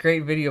there's this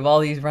great video of all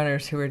these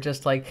runners who are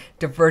just like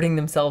diverting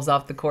themselves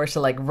off the course to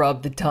like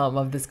rub the tum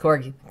of this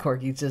corgi. The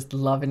corgi's just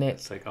loving it.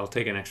 It's like, I'll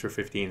take an extra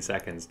 15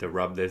 seconds to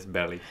rub this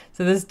belly.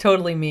 So this is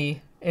totally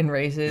me in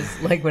races.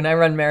 Like when I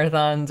run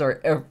marathons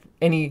or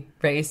any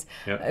race,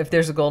 if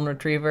there's a golden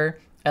retriever,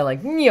 I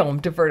like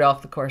divert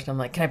off the course. And I'm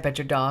like, can I pet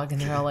your dog?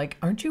 And they're all like,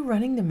 aren't you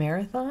running the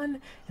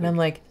marathon? And I'm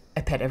like, I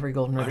pet every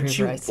golden retriever I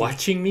see. Aren't you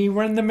watching me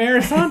run the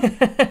marathon?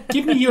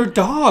 Give me your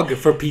dog,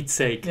 for Pete's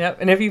sake. Yep.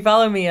 And if you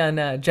follow me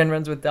on Jen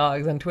Runs with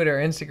Dogs on Twitter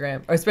or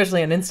Instagram, or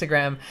especially on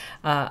Instagram,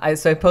 I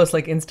post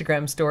like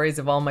Instagram stories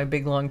of all my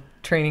big long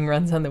training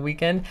runs on the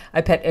weekend.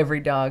 I pet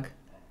every dog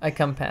I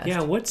come past.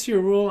 Yeah, what's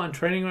your rule on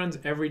training runs?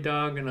 Every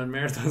dog, and on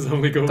marathons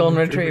only golden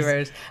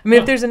retrievers. I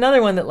mean, if there's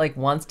another one that like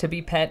wants to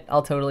be pet,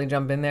 I'll totally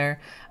jump in there.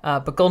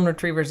 But golden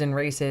retrievers in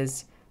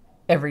races,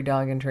 every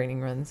dog in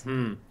training runs.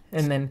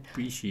 And then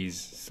species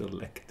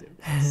selective.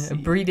 A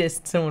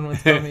breedist, someone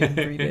once called me a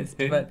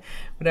breedist, but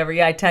whatever.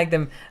 Yeah, I tag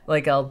them,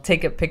 like I'll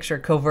take a picture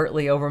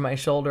covertly over my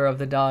shoulder of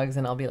the dogs,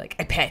 and I'll be like,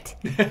 I pet.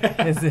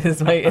 This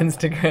is my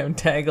Instagram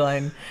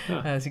tagline.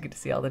 So you get to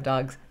see all the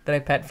dogs that I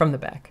pet from the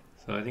back.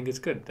 So I think it's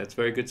good. That's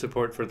very good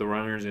support for the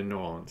runners in New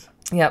Orleans.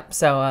 Yep.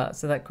 So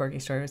that corgi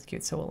story was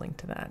cute. So we'll link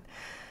to that.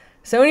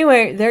 So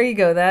anyway, there you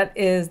go. That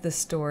is the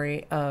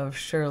story of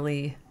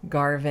Shirley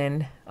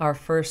Garvin, our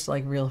first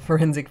like real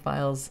Forensic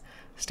Files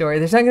story.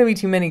 There's not going to be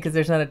too many because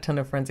there's not a ton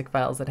of Forensic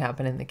Files that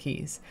happen in the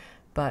Keys.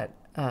 But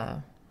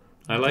I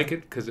like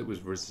it because it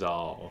was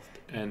resolved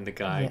and the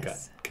guy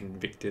got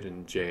convicted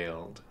and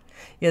jailed.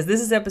 Yes,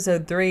 this is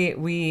episode 3.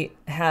 We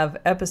have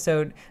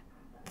episode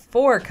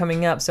 4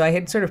 coming up. So I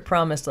had sort of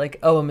promised like,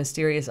 a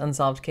mysterious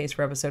unsolved case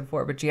for episode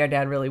 4. But our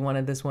dad really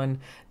wanted this one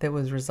that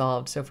was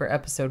resolved. So for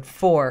episode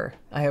 4,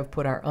 I have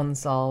put our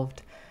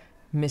unsolved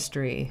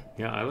mystery.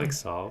 Yeah, I like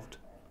solved.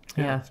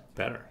 Yeah. It's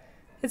better.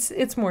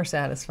 It's more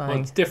satisfying. Well,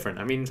 it's different.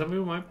 I mean, some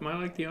people might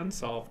like the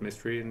unsolved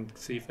mystery and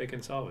see if they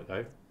can solve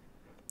it.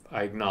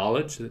 I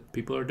acknowledge that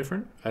people are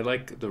different. I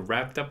like the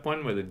wrapped up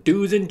one where the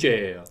dude's in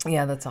jail.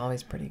 Yeah, that's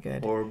always pretty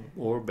good.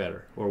 Or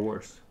better, or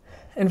worse.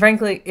 And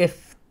frankly,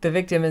 if the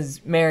victim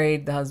is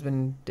married, the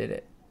husband did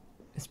it.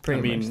 It's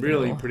pretty much. I mean,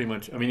 really, pretty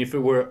much. I mean, if it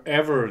were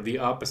ever the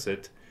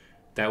opposite,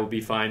 that would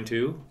be fine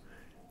too.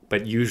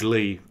 But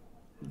usually,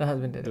 the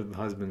husband did it. The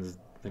husband's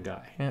the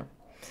guy. Yeah.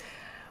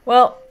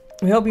 Well,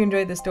 we hope you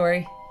enjoyed the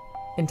story.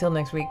 Until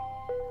next week,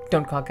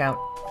 don't cock out.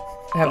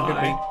 Have a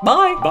good week.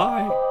 Bye.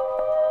 Bye.